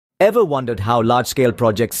Ever wondered how large-scale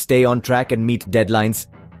projects stay on track and meet deadlines?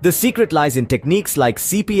 The secret lies in techniques like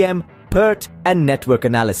CPM, PERT, and network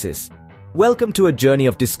analysis. Welcome to a journey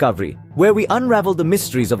of discovery, where we unravel the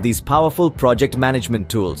mysteries of these powerful project management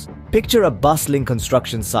tools. Picture a bustling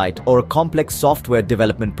construction site or a complex software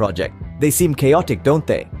development project. They seem chaotic, don't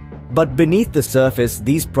they? But beneath the surface,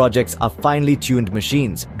 these projects are finely tuned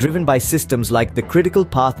machines, driven by systems like the critical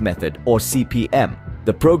path method, or CPM,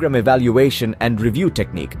 the program evaluation and review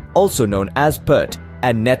technique, also known as PERT,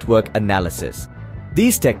 and network analysis.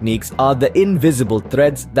 These techniques are the invisible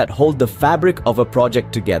threads that hold the fabric of a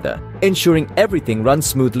project together, ensuring everything runs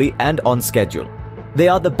smoothly and on schedule. They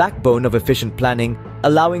are the backbone of efficient planning,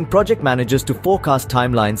 allowing project managers to forecast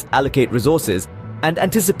timelines, allocate resources, and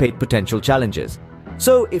anticipate potential challenges.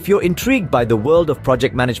 So, if you're intrigued by the world of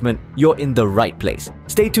project management, you're in the right place.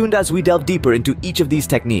 Stay tuned as we delve deeper into each of these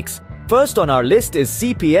techniques. First on our list is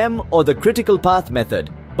CPM, or the critical path method.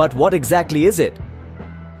 But what exactly is it?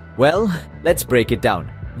 Well, let's break it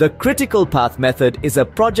down. The critical path method is a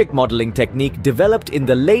project modeling technique developed in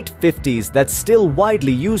the late 50s that's still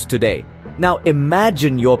widely used today. Now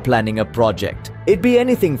imagine you're planning a project. It'd be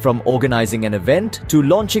anything from organizing an event to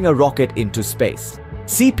launching a rocket into space.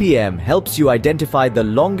 CPM helps you identify the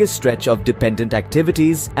longest stretch of dependent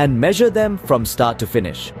activities and measure them from start to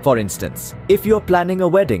finish. For instance, if you're planning a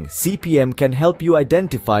wedding, CPM can help you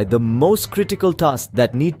identify the most critical tasks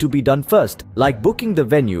that need to be done first, like booking the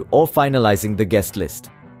venue or finalizing the guest list.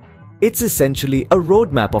 It's essentially a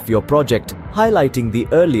roadmap of your project, highlighting the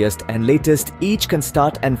earliest and latest each can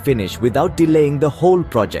start and finish without delaying the whole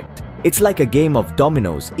project. It's like a game of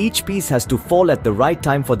dominoes. Each piece has to fall at the right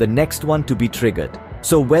time for the next one to be triggered.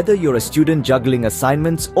 So whether you're a student juggling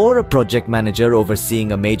assignments or a project manager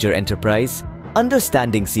overseeing a major enterprise,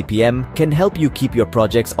 understanding CPM can help you keep your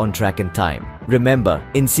projects on track and time. Remember,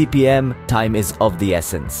 in CPM, time is of the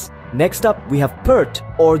essence. Next up, we have PERT,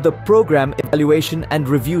 or the Program Evaluation and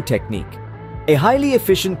Review Technique. A highly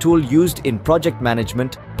efficient tool used in project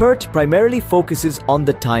management, PERT primarily focuses on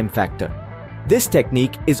the time factor. This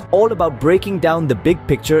technique is all about breaking down the big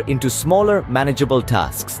picture into smaller, manageable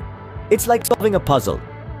tasks. It's like solving a puzzle.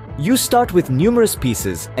 You start with numerous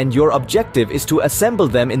pieces, and your objective is to assemble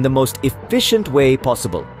them in the most efficient way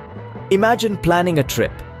possible. Imagine planning a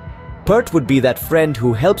trip. PERT would be that friend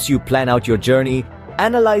who helps you plan out your journey,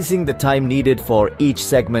 analyzing the time needed for each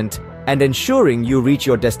segment, and ensuring you reach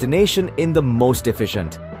your destination in the most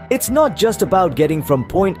efficient. It's not just about getting from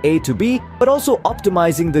point A to B, but also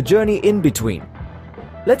optimizing the journey in between.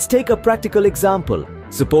 Let's take a practical example.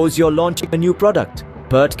 Suppose you're launching a new product.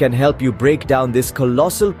 PERT can help you break down this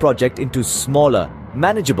colossal project into smaller,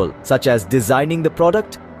 manageable, such as designing the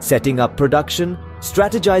product, setting up production,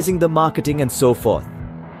 strategizing the marketing, and so forth.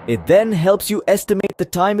 It then helps you estimate the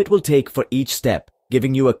time it will take for each step,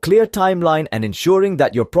 giving you a clear timeline and ensuring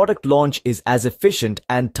that your product launch is as efficient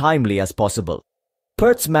and timely as possible.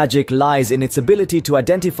 PERT's magic lies in its ability to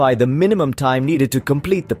identify the minimum time needed to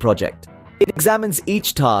complete the project. It examines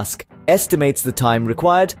each task, estimates the time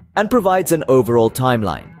required, and provides an overall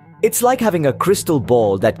timeline. It's like having a crystal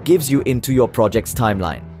ball that gives you into your project's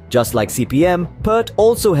timeline. Just like CPM, PERT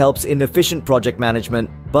also helps in efficient project management,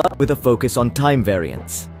 but with a focus on time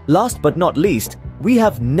variance. Last but not least, we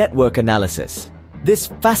have network analysis. This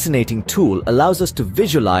fascinating tool allows us to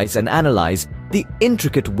visualize and analyze the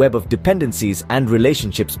intricate web of dependencies and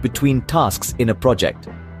relationships between tasks in a project.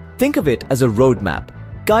 Think of it as a roadmap,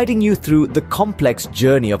 guiding you through the complex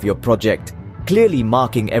journey of your project, clearly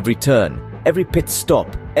marking every turn, every pit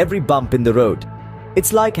stop, every bump in the road.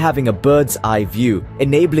 It's like having a bird's eye view,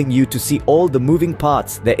 enabling you to see all the moving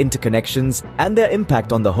parts, their interconnections, and their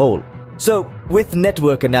impact on the whole. So, with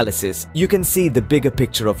network analysis, you can see the bigger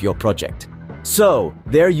picture of your project. So,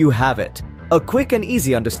 there you have it. A quick and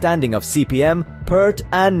easy understanding of CPM, PERT,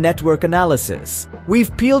 and network analysis.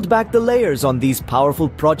 We've peeled back the layers on these powerful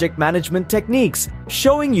project management techniques,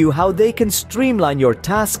 showing you how they can streamline your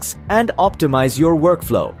tasks and optimize your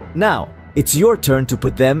workflow. Now, it's your turn to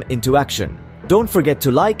put them into action. Don't forget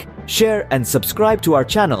to like, share, and subscribe to our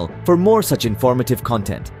channel for more such informative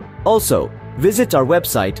content. Also, visit our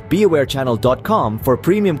website beawarechannel.com for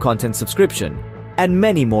premium content subscription and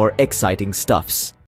many more exciting stuffs.